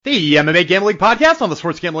The MMA Gambling Podcast on the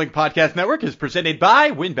Sports Gambling Podcast Network is presented by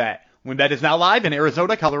WynnBET. WynnBET is now live in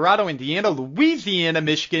Arizona, Colorado, Indiana, Louisiana,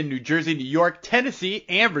 Michigan, New Jersey, New York, Tennessee,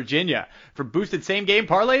 and Virginia. From boosted same-game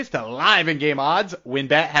parlays to live in-game odds,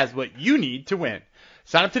 WynnBET has what you need to win.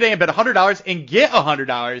 Sign up today and bet $100 and get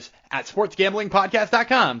 $100 at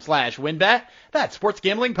sportsgamblingpodcast.com/WynnBET. That's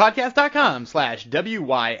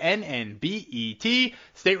sportsgamblingpodcast.com/WYNNBET.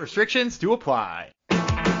 State restrictions to apply.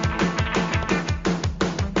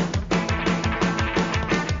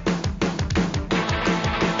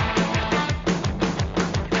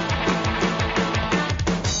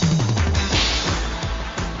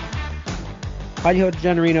 Hi,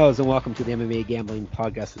 Degenerinos, and welcome to the MMA Gambling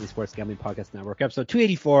Podcast of the Sports Gambling Podcast Network, episode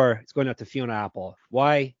 284. It's going out to Fiona Apple.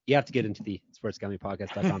 Why? You have to get into the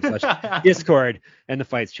sportsgamblingpodcast.com/Discord and the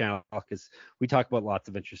Fights channel because we talk about lots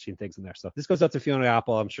of interesting things in there. So this goes out to Fiona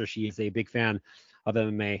Apple. I'm sure she is a big fan of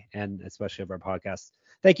MMA and especially of our podcast.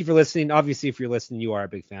 Thank you for listening. Obviously, if you're listening, you are a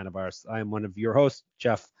big fan of ours. I am one of your hosts,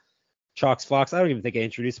 Jeff Chalks Fox. I don't even think I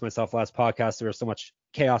introduced myself last podcast. There was so much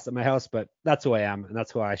chaos at my house, but that's who I am, and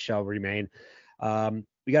that's who I shall remain.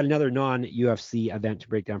 We got another non-UFC event to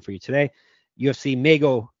break down for you today. UFC may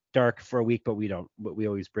go dark for a week, but we don't. But we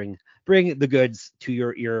always bring the goods to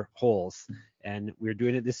your ear holes, and we're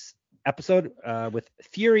doing it this episode with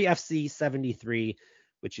Fury FC 73,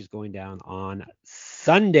 which is going down on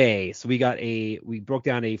Sunday. So we broke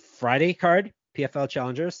down a Friday card, PFL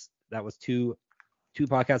Challengers. That was two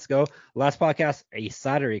podcasts ago. Last podcast, a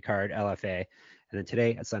Saturday card, LFA. And then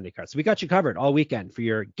today, a Sunday card. So we got you covered all weekend for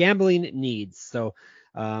your gambling needs. So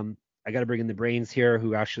I got to bring in the brains here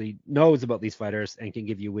who actually knows about these fighters and can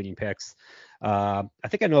give you winning picks. I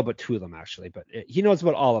think I know about two of them, actually, but he knows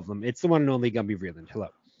about all of them. It's the one and only Gumby Vreeland. Hello.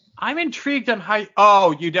 I'm intrigued on how...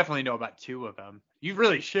 Oh, you definitely know about two of them. You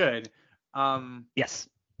really should. Yes.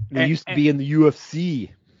 They used to be in the UFC.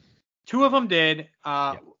 Two of them did.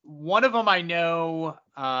 Yeah. One of them I know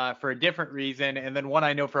for a different reason, and then one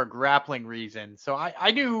I know for a grappling reason. So I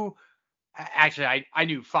knew, actually, I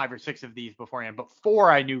knew 5 or 6 of these beforehand, but 4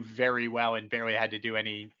 I knew very well and barely had to do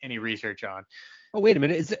any research on. Oh, wait a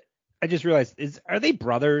minute. I just realized, are they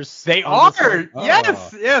brothers? They are. Oh.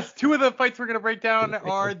 Yes. 2 of the fights we're going to break down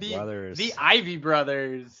are the Ivy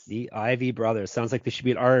brothers. The Ivy brothers. Sounds like they should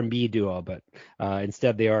be an R&B duo, but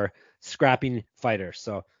instead they are scrapping fighters.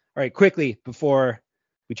 So, all right, quickly, before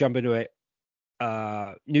we jump into it,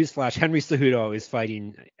 newsflash: Henry Cejudo is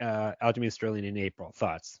fighting Aljamain Sterling in April.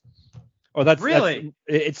 Thoughts? Oh, that's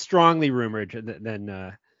it's strongly rumored.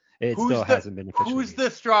 Then it still hasn't been officially. Who's the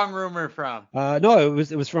strong rumor from? No,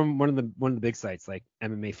 it was from one of the big sites like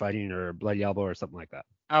MMA Fighting or Bloody Elbow or something like that.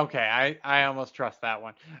 Okay, I almost trust that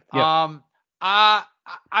one. Yeah. I'm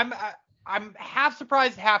half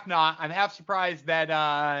surprised, half not. I'm half surprised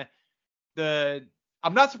that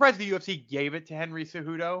I'm not surprised the UFC gave it to Henry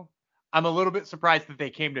Cejudo. I'm a little bit surprised that they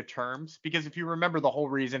came to terms because if you remember, the whole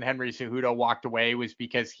reason Henry Cejudo walked away was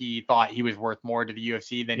because he thought he was worth more to the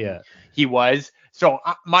UFC than he was. So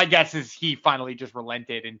my guess is he finally just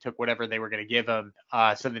relented and took whatever they were going to give him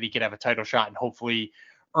so that he could have a title shot and hopefully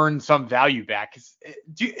earn some value back. Is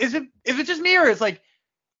it just me, or is like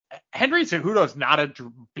Henry Cejudo's not a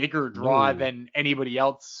bigger draw than anybody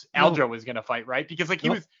else Aljo was going to fight, right? Because like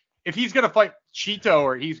if he's going to fight Chito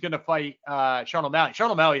or he's going to fight Sean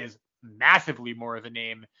O'Malley is massively more of a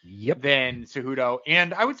name than Cejudo.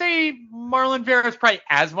 And I would say Marlon Vera is probably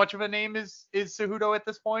as much of a name as Cejudo at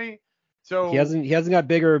this point. So he hasn't got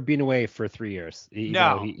bigger being away for 3 years.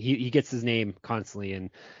 He gets his name constantly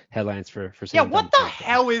in headlines for what the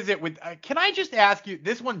hell is it with can I just ask you,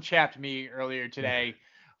 this one chapped me earlier today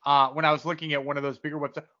when I was looking at one of those bigger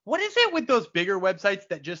websites. What is it with those bigger websites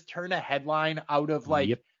that just turn a headline out of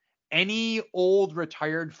like any old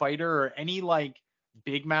retired fighter or any like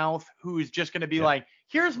big mouth who's just going to be like,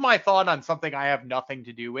 here's my thought on something I have nothing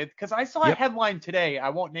to do with? Because I saw a headline today, I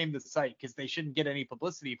won't name the site because they shouldn't get any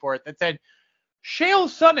publicity for it, that said Chael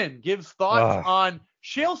Sonnen gives thoughts on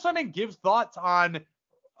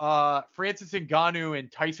Francis Ngannou and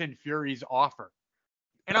Tyson Fury's offer.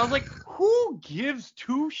 And I was like, who gives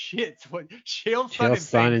two shits what Chael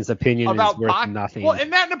Sonnen's opinion is worth nothing. Well,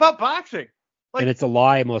 and that about boxing. Like, and it's a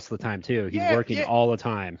lie most of the time too. He's working all the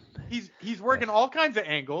time. He's working all kinds of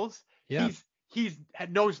angles. Yeah. He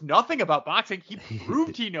knows nothing about boxing. He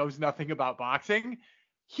proved he knows nothing about boxing.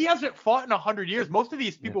 He hasn't fought in 100 years. Most of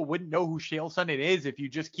these people wouldn't know who Chael Sonnen is if you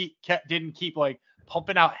just didn't keep like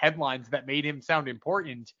pumping out headlines that made him sound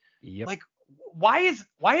important. Yep. Like, why is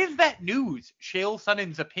that news? Chael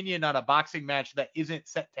Sonnen's opinion on a boxing match that isn't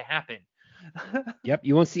set to happen. Yep,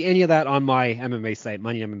 you won't see any of that on my MMA site,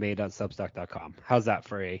 moneymma.substack.com. How's that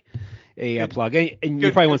for a Good, plug? And you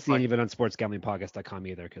good, probably good won't see plug. any of it on sportsgamblingpodcast.com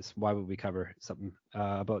either, because why would we cover something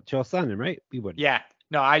about Chael Sonnen, right? We wouldn't. Yeah,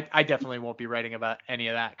 no, I definitely won't be writing about any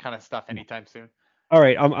of that kind of stuff No. anytime soon. All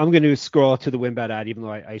right, I'm going to scroll to the WinBet ad, even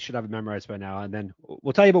though I should have it memorized by now, and then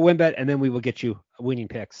we'll tell you about WinBet, and then we will get you winning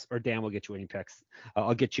picks, or Dan will get you winning picks.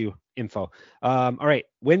 I'll get you info. All right,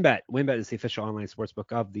 WinBet. WinBet is the official online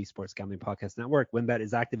sportsbook of the Sports Gambling Podcast Network. WinBet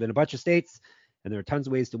is active in a bunch of states, and there are tons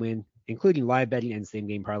of ways to win, including live betting and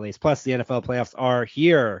same-game parlays. Plus, the NFL playoffs are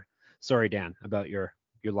here. Sorry, Dan, about your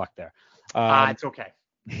luck there. It's okay.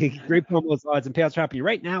 Great promos, odds, and payouts happening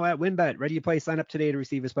right now at WinBet. Ready to play? Sign up today to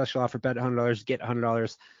receive a special offer. Bet $100, get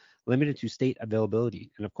 $100, limited to state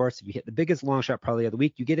availability. And of course, if you hit the biggest long shot parlay of the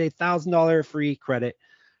week, you get a $1,000 free credit.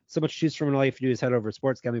 So much to choose from, and all you have to do is head over to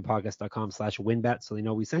sportsgamblingpodcast.com/winbet so they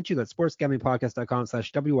know we sent you. That's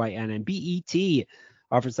sportsgamblingpodcast.com/WINNBET.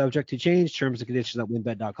 Offer subject to change. Terms and conditions at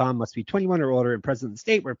winbet.com. Must be 21 or older and present in the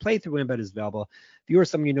state where play through WinBet is available. If you or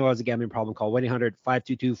someone you know has a gambling problem, call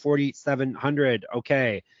 1-800-522-4700.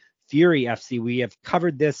 Okay. Fury FC. We have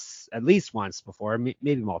covered this at least once before,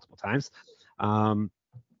 maybe multiple times.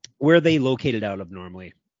 Where are they located out of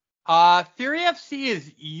normally? Fury FC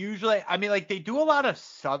is usually, I mean, like they do a lot of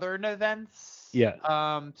Southern events.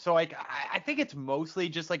 Yeah. So like I think it's mostly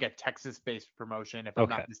just like a Texas-based promotion, if I'm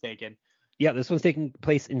not mistaken. Yeah, this one's taking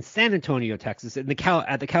place in San Antonio, Texas, at the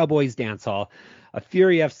Cowboys Dance Hall. A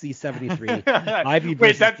Fury FC 73. Ivy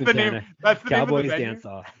Wait, that's Quintana, the name. That's the Cowboys name of the Dance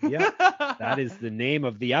Hall. Yeah, that is the name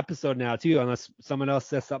of the episode now too. Unless someone else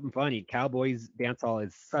says something funny, Cowboys Dance Hall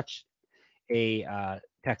is such a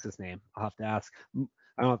Texas name. I'll have to ask.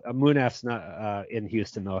 I don't know. Munaf's not in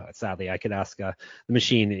Houston though. Sadly, I could ask the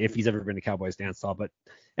machine if he's ever been to Cowboys Dance Hall. But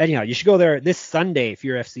anyhow, you should go there this Sunday if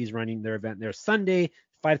your FC is running their event there. Sunday,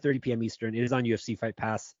 5:30 p.m. Eastern. It is on UFC Fight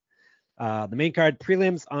Pass. The main card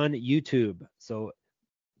prelims on YouTube. So,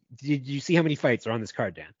 did you see how many fights are on this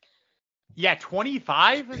card, Dan? Yeah,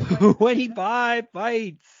 25. 25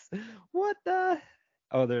 fights. What the?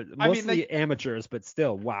 Oh, they're mostly amateurs, but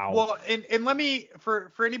still, wow. Well, and let me,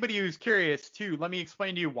 for anybody who's curious too, let me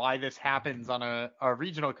explain to you why this happens on a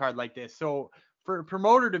regional card like this. So for a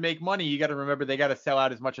promoter to make money, you got to remember they got to sell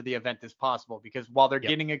out as much of the event as possible, because while they're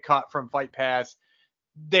getting a cut from Fight Pass,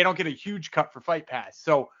 they don't get a huge cut for Fight Pass.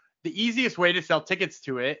 So the easiest way to sell tickets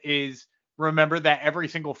to it is remember that every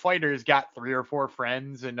single fighter's got 3 or 4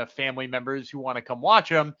 friends and family members who want to come watch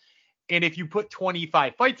them. And if you put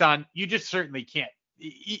 25 fights on, you just certainly can't.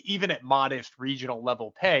 Even at modest regional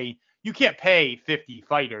level pay, you can't pay 50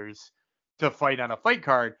 fighters to fight on a fight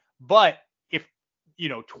card. But if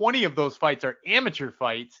 20 of those fights are amateur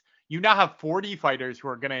fights, you now have 40 fighters who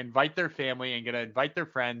are going to invite their family and going to invite their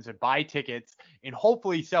friends and buy tickets and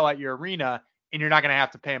hopefully sell at your arena, and you're not going to have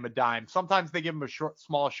to pay them a dime. Sometimes they give them a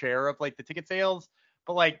small share of like the ticket sales,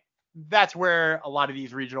 but like that's where a lot of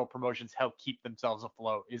these regional promotions help keep themselves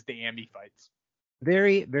afloat, is the AMI fights.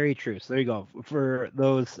 Very, very true. So there you go. For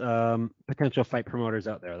those potential fight promoters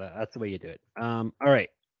out there, that's the way you do it. All right.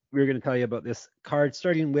 We're going to tell you about this card,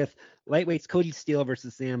 starting with lightweights Cody Steele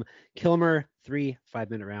versus Sam Kilmer. 3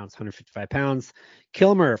 5-minute rounds, 155 pounds.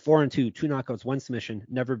 Kilmer, 4-2, 2 knockouts, 1 submission,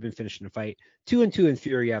 never been finished in a fight. 2-2 in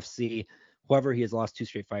Fury FC. However, he has lost 2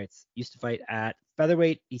 straight fights. Used to fight at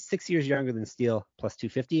featherweight. He's 6 years younger than Steele, plus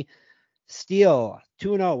 250. Steele,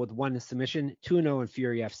 2-0 with 1 submission, 2-0 in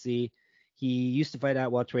Fury FC. He used to fight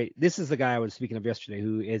at welterweight. This is the guy I was speaking of yesterday,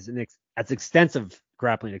 who is has extensive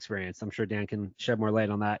grappling experience. I'm sure Dan can shed more light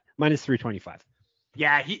on that. Minus 325.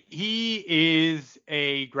 Yeah, he is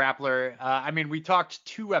a grappler. I mean, we talked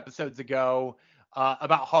 2 episodes ago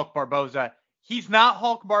about Hulk Barboza. He's not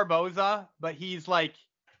Hulk Barboza, but he's like,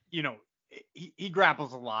 he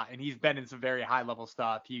grapples a lot, and he's been in some very high level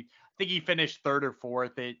stuff. I think he finished 3rd or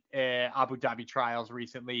 4th at Abu Dhabi trials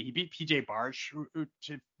recently. He beat PJ Barsh,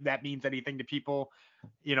 if that means anything to people.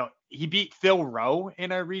 He beat Phil Rowe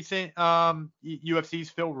in a recent UFC's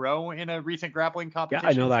Phil Rowe in a recent grappling competition. Yeah,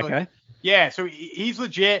 I know that guy. Yeah, so he's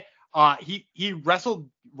legit. He wrestled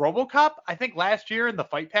RoboCop, I think, last year in the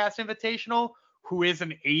Fight Pass Invitational, who is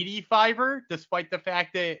an 85er, despite the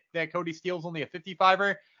fact that Cody Steele's only a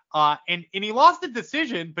 55er. And he lost the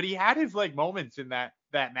decision, but he had his like moments in that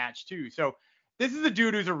match too. So this is a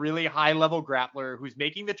dude who's a really high level grappler who's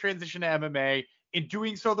making the transition to MMA and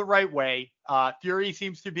doing so the right way. Fury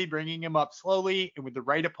seems to be bringing him up slowly and with the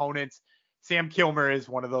right opponents. Sam Kilmer is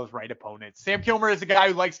one of those right opponents. Sam Kilmer is a guy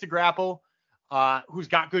who likes to grapple, who's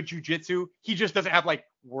got good jiu-jitsu. He just doesn't have like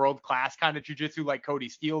world-class kind of jiu-jitsu like Cody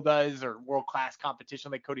Steele does, or world-class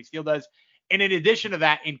competition like Cody Steele does. And in addition to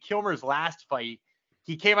that, in Kilmer's last fight,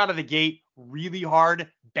 He came out of the gate really hard,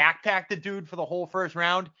 backpacked the dude for the whole first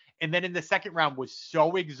round, and then in the second round was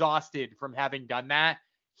so exhausted from having done that,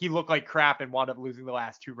 he looked like crap and wound up losing the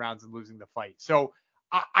last 2 rounds and losing the fight. So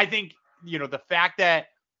I think, the fact that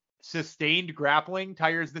sustained grappling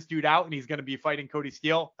tires this dude out and he's going to be fighting Cody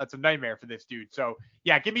Steele, that's a nightmare for this dude. So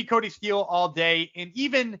yeah, give me Cody Steele all day. And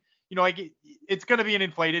even, it's going to be an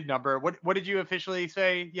inflated number. What did you officially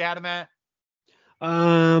say you had him at?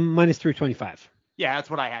 Minus 325. Yeah, that's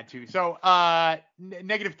what I had too. So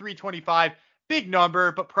negative 325, big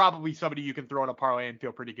number, but probably somebody you can throw in a parlay and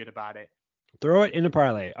feel pretty good about it. Throw it in a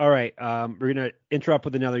parlay. All right. We're going to interrupt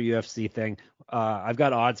with another UFC thing. I've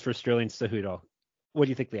got odds for Sterling Cejudo. What do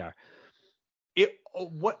you think they are?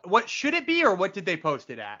 What should it be, or what did they post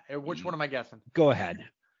it at? Which one am I guessing? Go ahead.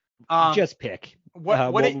 Just pick.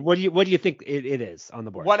 What do you think it is on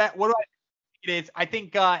the board? What do I think it is? I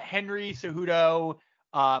think Henry Cejudo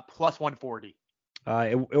plus 140.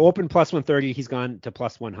 It opened plus 130. He's gone to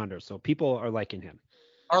plus 100. So people are liking him.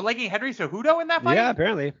 Are liking Henry Cejudo in that fight? Yeah,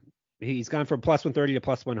 apparently. He's gone from plus 130 to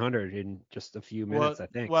plus 100 in just a few minutes, I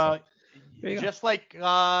think. Well, so, just like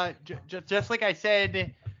I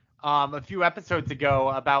said a few episodes ago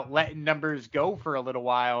about letting numbers go for a little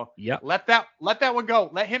while. Yeah. Let that one go.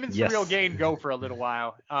 Let him and Surreal Gain go for a little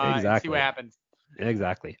while. Exactly. And see what happens.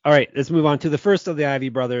 Exactly. All right, let's move on to the first of the Ivy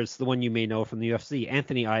brothers, the one you may know from the UFC,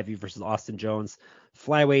 Anthony Ivy versus Austin Jones,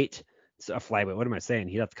 flyweight. Flyweight. What am I saying?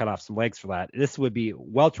 He'd have to cut off some legs for that. This would be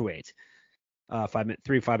welterweight.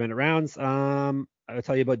 5-minute rounds. I'll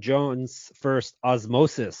tell you about Jones first.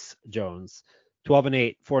 Osmosis Jones,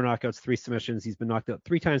 12-8, 4 knockouts, 3 submissions. He's been knocked out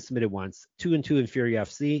 3 times, submitted once. 2-2 in Fury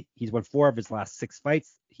FC. He's won 4 of his last 6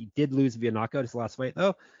 fights. He did lose via knockout his last fight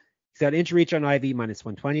though. He's got inch reach on Ivy minus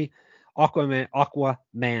 120.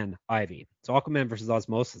 Aquaman Ivy. So Aquaman versus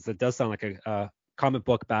Osmosis. It does sound like a comic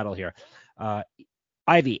book battle here.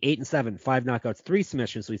 Ivy 8-7, 5 knockouts, 3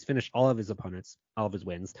 submissions. So he's finished all of his opponents, all of his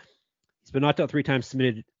wins. He's been knocked out 3 times,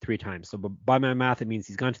 submitted 3 times. So by my math, it means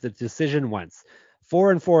he's gone to the decision once.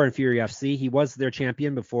 4-4 in Fury FC. He was their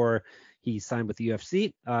champion before he signed with the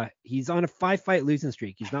UFC. He's on a 5-fight losing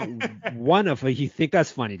streak. He's not won a fight. You think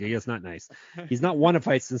that's funny, dude? That's not nice. He's not won a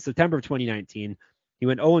fight since September of 2019. He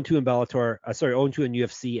went 0-2 in Bellator. 0-2 in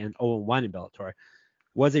UFC and 0-1 in Bellator.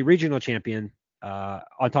 Was a regional champion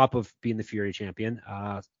on top of being the Fury champion.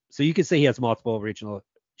 So you could say he has multiple regional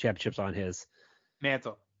championships on his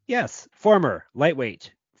mantle. Yes, former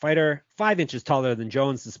lightweight fighter, 5 inches taller than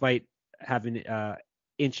Jones, despite having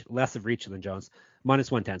inch less of reach than Jones,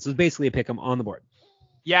 minus 110. So it's basically a pick 'em on the board.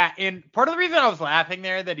 Yeah, and part of the reason I was laughing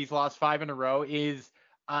there that he's lost 5 in a row is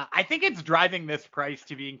I think it's driving this price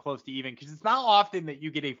to being close to even, because it's not often that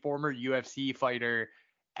you get a former UFC fighter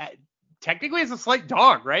technically as a slight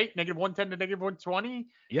dog, right? Negative 110 to negative 120.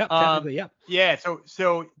 Yeah, technically, yeah. Yeah, so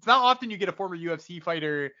it's not often you get a former UFC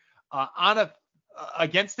fighter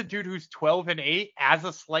against a dude who's 12-8 as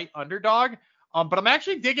a slight underdog. But I'm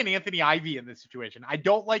actually digging Anthony Ivy in this situation. I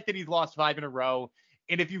don't like that he's lost 5 in a row.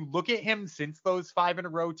 And if you look at him since those 5 in a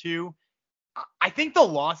row too, I think the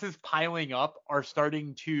losses piling up are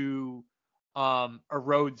starting to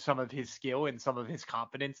erode some of his skill and some of his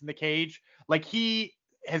confidence in the cage. Like, he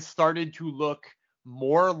has started to look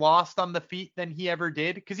more lost on the feet than he ever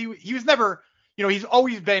did, because he was never, he's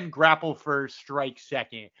always been grapple first, strike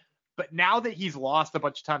second. But now that he's lost a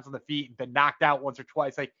bunch of times on the feet and been knocked out once or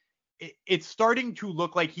twice, like, it's starting to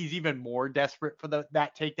look like he's even more desperate for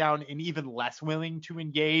that takedown and even less willing to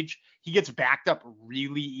engage. He gets backed up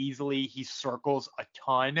really easily. He circles a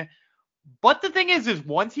ton. But the thing is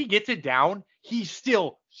once he gets it down, he's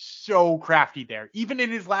still so crafty there. Even in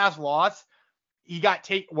his last loss, he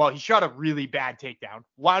shot a really bad takedown,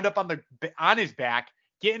 wound up on his back,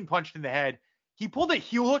 getting punched in the head. He pulled a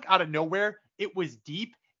heel hook out of nowhere. It was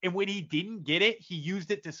deep. And when he didn't get it, he used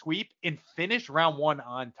it to sweep and finish round 1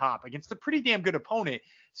 on top against a pretty damn good opponent.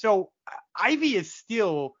 So Ivy is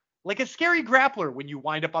still like a scary grappler when you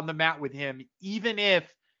wind up on the mat with him, even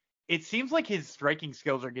if it seems like his striking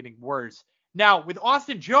skills are getting worse. Now, with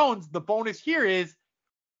Austin Jones, the bonus here is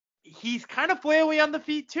he's kind of flaily on the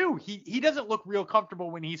feet too. He doesn't look real comfortable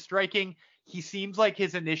when he's striking. He seems like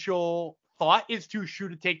his initial thought is to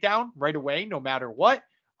shoot a takedown right away, no matter what.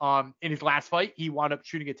 In his last fight, he wound up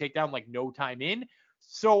shooting a takedown like no time in.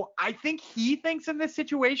 So I think he thinks in this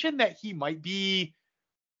situation that he might be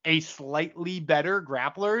a slightly better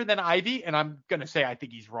grappler than Ivy. And I'm going to say I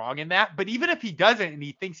think he's wrong in that. But even if he doesn't and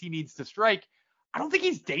he thinks he needs to strike, I don't think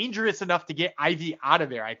he's dangerous enough to get Ivy out of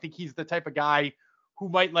there. I think he's the type of guy who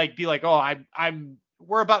might be like, oh,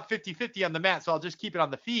 we're about 50-50 on the mat, so I'll just keep it on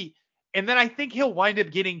the feet. And then I think he'll wind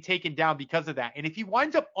up getting taken down because of that. And if he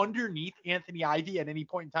winds up underneath Anthony Ivy at any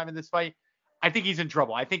point in time in this fight, I think he's in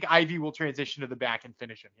trouble. I think Ivy will transition to the back and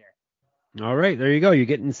finish him here. All right, there you go. You're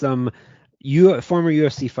getting some former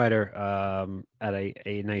UFC fighter at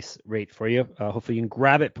a nice rate for you. Hopefully you can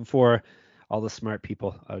grab it before all the smart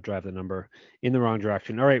people drive the number in the wrong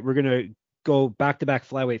direction. All right, we're going to go back-to-back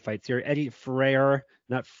flyweight fights here. Eddie Ferreira,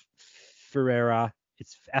 not Ferreira.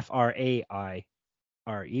 It's Fraire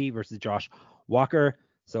versus Josh Walker.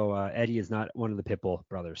 So Eddie is not one of the Pitbull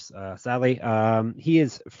brothers, sadly. He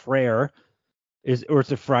is Frere, or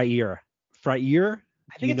it's a Fryer. Fryer?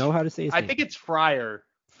 Do you know how to say his name? I think it's Fryer.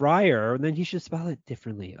 Fryer, and then you should spell it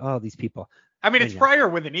differently. Oh, these people. I mean, it's Fryer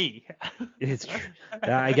with an E. It's true.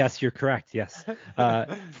 I guess you're correct. Yes.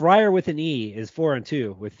 Fryer with an E is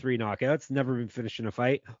 4-2 with 3 knockouts. Never been finished in a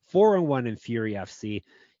fight. 4-1 in Fury FC.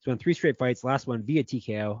 He's won 3 straight fights. Last one via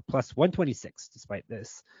TKO, plus 126. Despite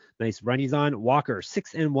this nice run he's on. Walker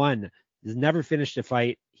 6-1. Has never finished a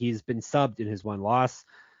fight. He's been subbed in his one loss.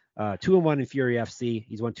 2-1 in Fury FC.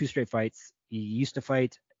 He's won 2 straight fights. He used to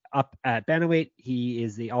fight up at bantamweight. He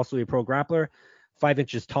is also a pro grappler. 5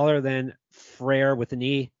 inches taller than Frere with an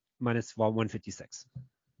E, minus 156.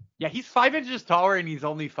 Yeah, he's 5 inches taller and he's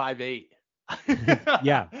only 5'8".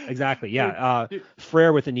 Yeah, exactly. Yeah,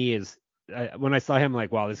 Frere with an E is. When I saw him,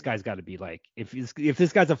 like, wow, this guy's got to be like, if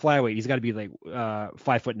this guy's a flyweight, he's got to be like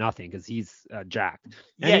 5 foot nothing because he's jacked.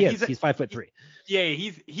 And yeah, he's 5'3". Yeah,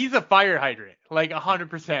 he's a fire hydrant, like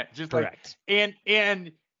 100%. Just correct. Like,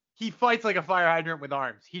 and he fights like a fire hydrant with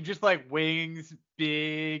arms. He just like wings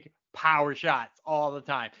big power shots all the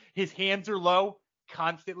time. His hands are low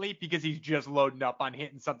constantly because he's just loading up on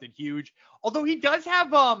hitting something huge. Although he does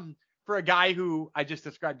have for a guy who I just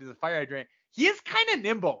described as a fire hydrant, he is kind of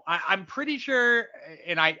nimble. I'm pretty sure,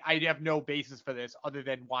 and I have no basis for this other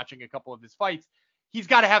than watching a couple of his fights. He's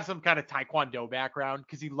got to have some kind of Taekwondo background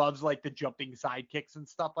because he loves like the jumping side kicks and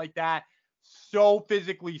stuff like that. So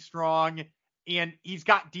physically strong, and he's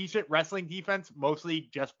got decent wrestling defense, mostly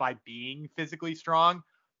just by being physically strong.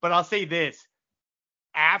 But I'll say this,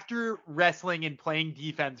 after wrestling and playing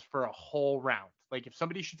defense for a whole round, like if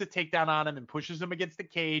somebody shoots a takedown on him and pushes him against the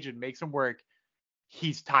cage and makes him work,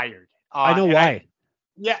 he's tired. I know why.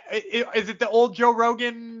 Is it the old Joe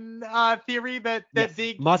Rogan theory that yes.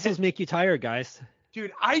 Big muscles make you tired, guys?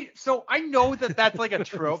 Dude, I know that's like a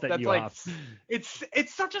trope. That's like off.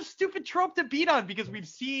 It's such a stupid trope to beat on because we've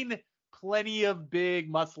seen plenty of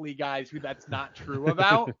big muscly guys who that's not true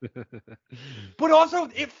about. But also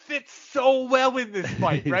it fits so well in this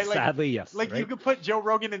fight, right? Like, sadly, yes. Like right? You could put Joe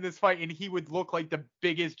Rogan in this fight and he would look like the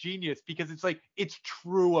biggest genius because it's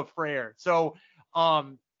true of Frere. So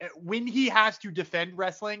when he has to defend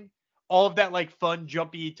wrestling, all of that like fun,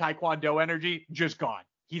 jumpy Taekwondo energy just gone.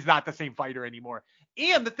 He's not the same fighter anymore.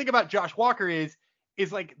 And the thing about Josh Walker is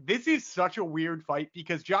like, this is such a weird fight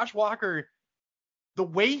because Josh Walker, the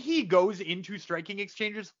way he goes into striking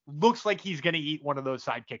exchanges looks like he's going to eat one of those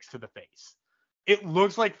side kicks to the face. It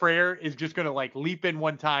looks like Frere is just going to like leap in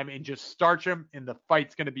one time and just starch him and the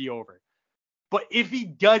fight's going to be over. But if he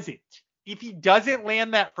doesn't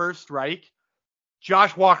land that first strike,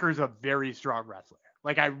 Josh Walker is a very strong wrestler.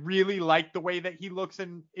 Like, I really like the way that he looks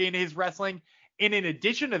in his wrestling. And in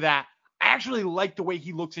addition to that, I actually like the way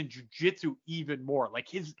he looks in jiu-jitsu even more. Like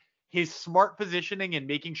his smart positioning and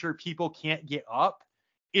making sure people can't get up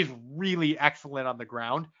is really excellent on the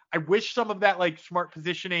ground. I wish some of that like smart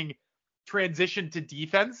positioning transitioned to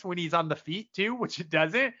defense when he's on the feet too, which it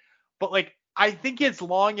doesn't. But like, I think as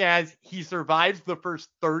long as he survives the first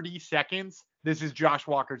 30 seconds, this is Josh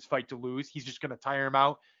Walker's fight to lose. He's just going to tire him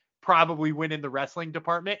out, probably win in the wrestling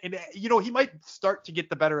department. And, he might start to get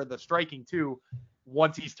the better of the striking too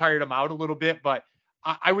once he's tired him out a little bit. But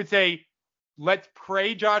I would say let's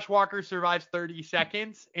pray Josh Walker survives 30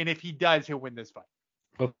 seconds. And if he does, he'll win this fight.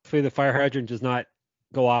 Hopefully the fire hydrant does not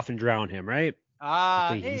go off and drown him, right?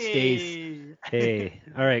 Hey. He stays. Hey.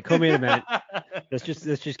 All right, co-main event. Let's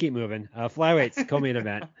just keep moving. Flyweights, co-main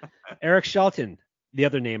event. Eric Shelton, the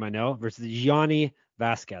other name I know, versus Yanni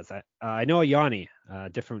Vasquez. I know a Yanni,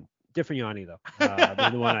 different Yanni though,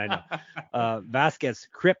 than the one I know. Vasquez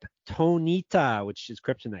Kryptonita, which is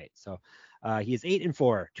kryptonite. So he is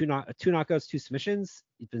 8-4, two knockouts, 2 submissions.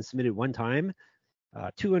 He's been submitted 1 time.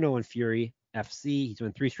 2-0 in Fury FC. He's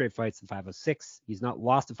won 3 straight fights in 506. He's not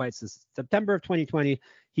lost a fight since September of 2020.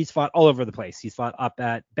 He's fought all over the place. He's fought up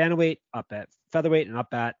at bantamweight, up at featherweight, and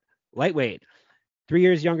up at lightweight. 3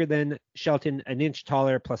 years younger than Shelton, an inch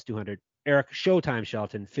taller, plus 200. Eric Showtime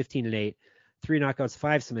Shelton, 15-8, 3 knockouts,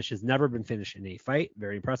 5 submissions, never been finished in a fight.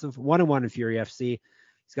 Very impressive. 1-1 in Fury FC.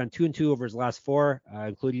 He's gone 2-2 over his last 4,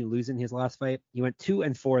 including losing his last fight. He went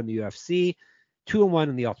 2-4 in the UFC, 2-1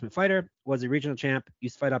 in the Ultimate Fighter. Was a regional champ.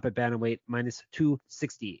 Used to fight up at bantamweight minus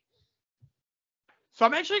 260. So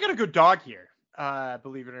I'm actually gonna go dog here.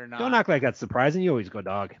 Believe it or not. Don't act like that's surprising. You always go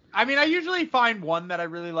dog. I mean, I usually find one that I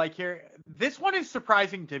really like here. This one is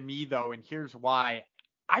surprising to me though, and here's why.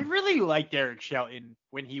 I really liked Eric Shelton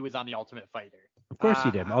when he was on the Ultimate Fighter. Of course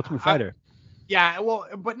you did. Ultimate Fighter. Yeah, well,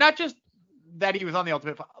 but not just that he was on the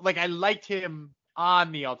Ultimate Fighter. Like, I liked him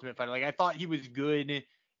on the Ultimate Fighter. Like, I thought he was good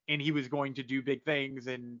and he was going to do big things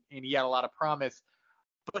and he had a lot of promise.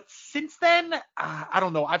 But since then, I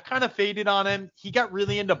don't know. I've kind of faded on him. He got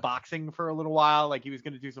really into boxing for a little while. Like, he was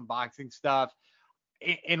going to do some boxing stuff.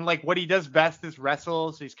 And like, what he does best is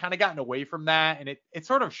wrestle. So he's kind of gotten away from that. And it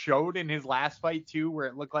sort of showed in his last fight, too, where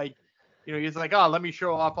it looked like, he was like, oh, let me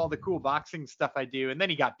show off all the cool boxing stuff I do. And then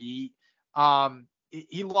he got beat.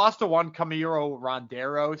 He lost to Juan Camilo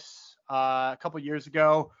Ronderos a couple years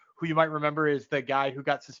ago, who you might remember is the guy who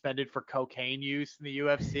got suspended for cocaine use in the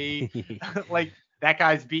UFC. Like, that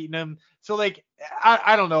guy's beating him. So, like,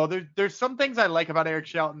 I don't know. There's some things I like about Eric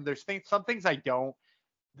Shelton. There's some things I don't.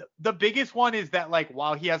 The biggest one is that, like,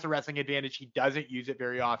 while he has a wrestling advantage, he doesn't use it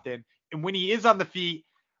very often. And when he is on the feet,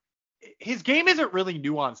 his game isn't really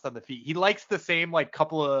nuanced on the feet. He likes the same, like,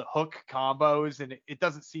 couple of hook combos, and it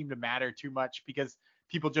doesn't seem to matter too much because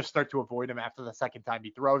people just start to avoid him after the second time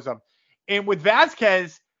he throws them. And with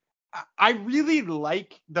Vazquez, I really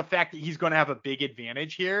like the fact that he's going to have a big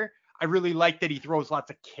advantage here. I really like that he throws lots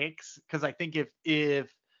of kicks because I think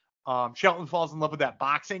if Shelton falls in love with that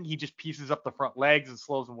boxing, he just pieces up the front legs and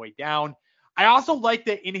slows him way down. I also like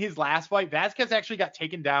that in his last fight, Vazquez actually got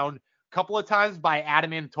taken down a couple of times by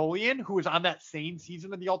Adam Antolian, who was on that same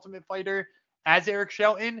season of The Ultimate Fighter as Eric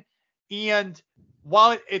Shelton. And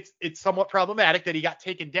while it's somewhat problematic that he got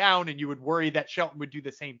taken down and you would worry that Shelton would do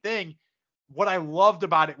the same thing, what I loved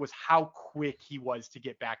about it was how quick he was to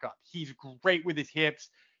get back up. He's great with his hips.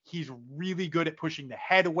 He's really good at pushing the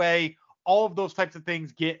head away. All of those types of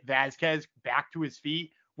things get Vazquez back to his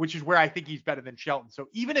feet, which is where I think he's better than Shelton. So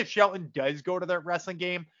even if Shelton does go to that wrestling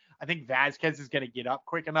game, I think Vazquez is going to get up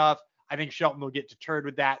quick enough. I think Shelton will get deterred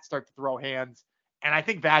with that, start to throw hands. And I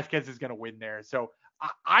think Vazquez is going to win there. So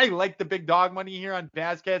I like the big dog money here on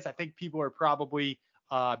Vazquez. I think people are probably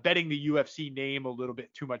betting the UFC name a little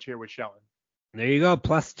bit too much here with Shelton. There you go,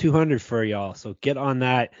 plus 200 for y'all. So get on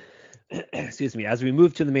that. Excuse me. As we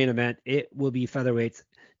move to the main event, it will be featherweights.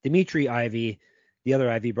 Dimitri Ivy, the other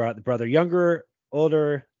Ivy brother, younger,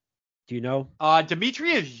 older. Do you know?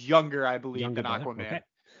 Dimitri is younger, I believe, than brother. Aquaman. Okay.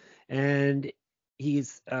 And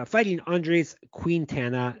he's fighting Andres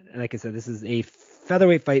Quintana. And like I said, this is a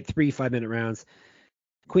featherweight fight, 3 5-minute rounds.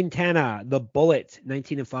 Quintana, the Bullet,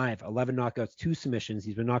 19-5, 11 knockouts, 2 submissions.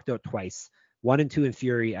 He's been knocked out twice. 1-2 in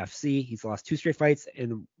Fury FC. He's lost 2 straight fights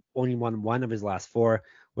and only won 1 of his last 4.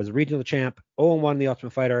 Was a regional champ, 0-1 in the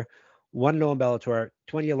Ultimate Fighter, 1-0 in Bellator,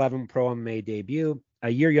 2011 Pro MMA debut, a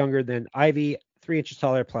year younger than Ivy, 3 inches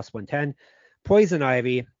taller, plus 110. Poison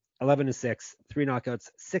Ivy, 11-6, 3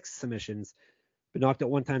 knockouts, 6 submissions. Been knocked out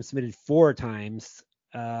 1 time, submitted 4 times.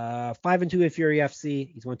 5-2 in Fury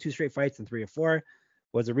FC. He's won 2 straight fights and 3 of 4.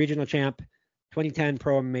 Was a regional champ, 2010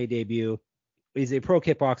 Pro MMA debut. He's a pro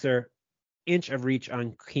kickboxer. Inch of reach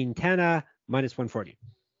on Quintana, minus 140.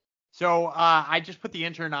 So I just put the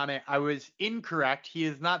intern on it. I was incorrect. He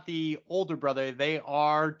is not the older brother. They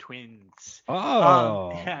are twins.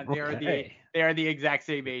 Oh, yeah, okay. they are the exact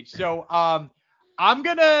same age. So I'm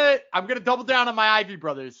gonna double down on my Ivy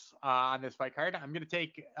brothers on this fight card. I'm gonna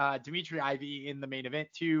take Dimitri Ivy in the main event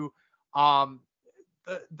too.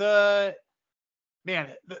 The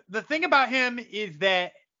thing about him is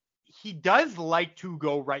that he does like to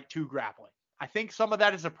go right to grappling. I think some of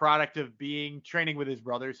that is a product of training with his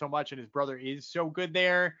brother so much, and his brother is so good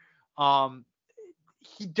there.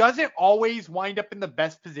 He doesn't always wind up in the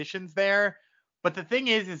best positions there, but the thing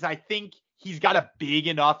is I think he's got a big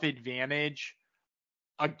enough advantage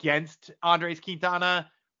against Andres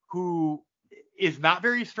Quintana, who is not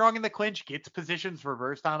very strong in the clinch, gets positions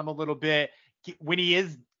reversed on him a little bit. When he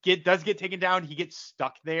does get taken down, he gets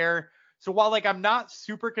stuck there. So while I'm not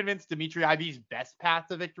super convinced Dimitri Ivy's best path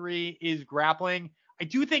to victory is grappling, I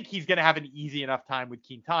do think he's going to have an easy enough time with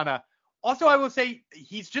Quintana. Also, I will say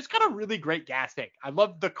he's just got a really great gas tank. I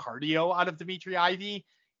love the cardio out of Dimitri Ivy.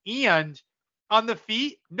 And on the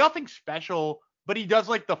feet, nothing special, but he does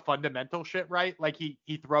the fundamental shit, right? He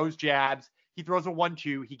throws jabs, he throws a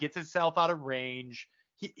 1-2, he gets himself out of range.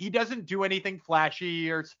 He doesn't do anything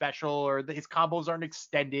flashy or special, or his combos aren't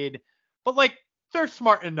extended. But they're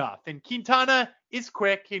smart enough. And Quintana is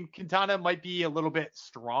quick, and Quintana might be a little bit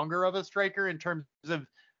stronger of a striker in terms of,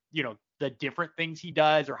 the different things he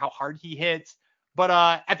does or how hard he hits. But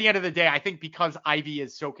at the end of the day, I think because Ivy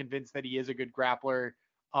is so convinced that he is a good grappler,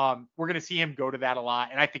 we're going to see him go to that a lot,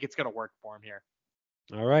 and I think it's going to work for him here.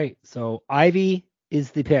 All right. So Ivy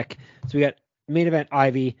is the pick. So we got main event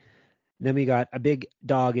Ivy. Then we got a big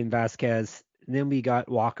dog in Vasquez. And then we got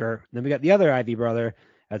Walker. Then we got the other Ivy brother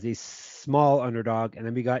as a small underdog. And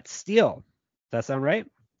then we got Steele. Does that sound right?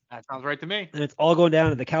 That sounds right to me. And it's all going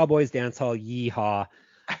down at the Cowboys Dance Hall Yeehaw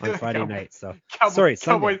on Friday night. So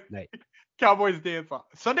Sunday night. Cowboys Dance Hall.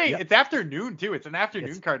 Sunday, Yep. it's afternoon too. It's an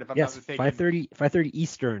afternoon card if I'm not mistaken. 5:30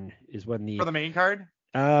 Eastern is when for the main card.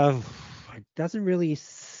 It doesn't really.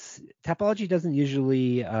 Tapology doesn't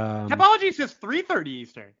usually. Tapology says 3:30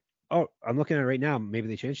 Eastern. Oh, I'm looking at it right now. Maybe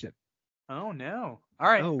they changed it. Oh no! All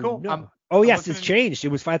right, cool. No. I'm Yes, it's changed. It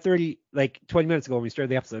was 5:30 like 20 minutes ago when we started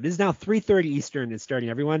the episode. It is now 3:30 Eastern. It's starting.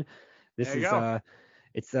 Everyone, this there you is go.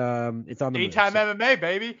 it's on the Daytime move, MMA,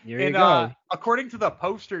 baby. There you go. According to the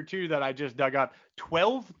poster too that I just dug up,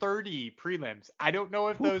 12:30 prelims. I don't know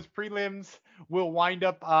if those prelims will wind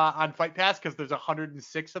up on Fight Pass because there's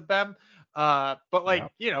 106 of them. But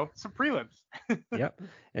some prelims. Yep.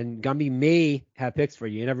 And Gumby may have picks for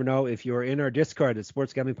you. You never know. If you're in our Discord at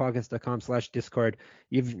sportsgamblingpodcast.com/Discord,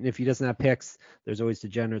 even if he doesn't have picks, there's always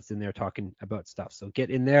degenerates in there talking about stuff. So get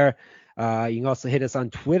in there. You can also hit us on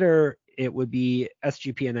Twitter. It would be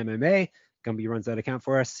SGPN MMA. Gumby runs that account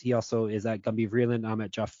for us. He also is at Gumby Vreeland. I'm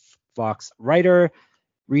at Jeff Fox Writer.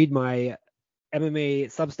 Read my MMA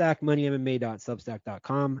Substack,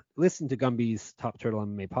 moneymma.substack.com. Listen to Gumby's Top Turtle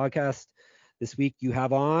MMA podcast. This week you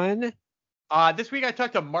have on. This week I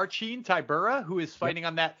talked to Marcin Tybura, who is fighting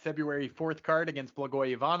on that February 4th card against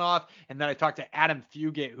Blagoy Ivanov. And then I talked to Adam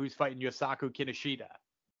Fugate, who's fighting Yosaku Kinoshita.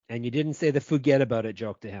 And you didn't say the forget about it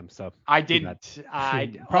joke to him, so. I didn't.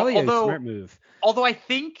 Probably a smart move. Although I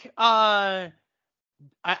think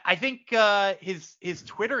his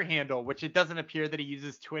Twitter handle, which it doesn't appear that he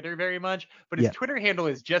uses Twitter very much, but his Twitter handle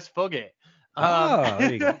is just Fugate.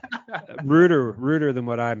 There you go. Ruder than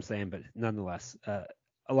what I'm saying, but nonetheless,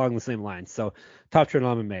 along the same lines. So Top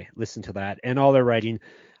Turtle MMA, listen to that, and all their writing,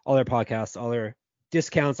 all their podcasts, all their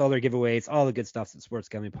discounts, all their giveaways, all the good stuff at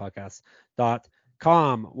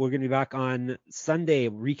sportsgamblingpodcast.com. We're going to be back on Sunday,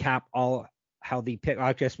 recap all how the pick.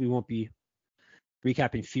 I guess we won't be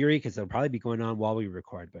recapping Fury because they'll probably be going on while we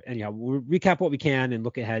record. But anyhow, we'll recap what we can and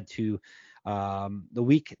look ahead to the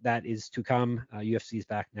week that is to come. UFC is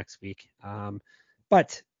back next week.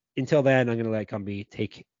 But until then, I'm going to let Gumby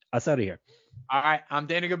take us out of here. All right. I'm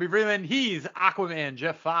Danny Gumby Vreeland. He's Aquaman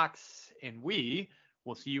Jeff Fox. And we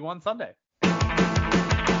will see you on Sunday.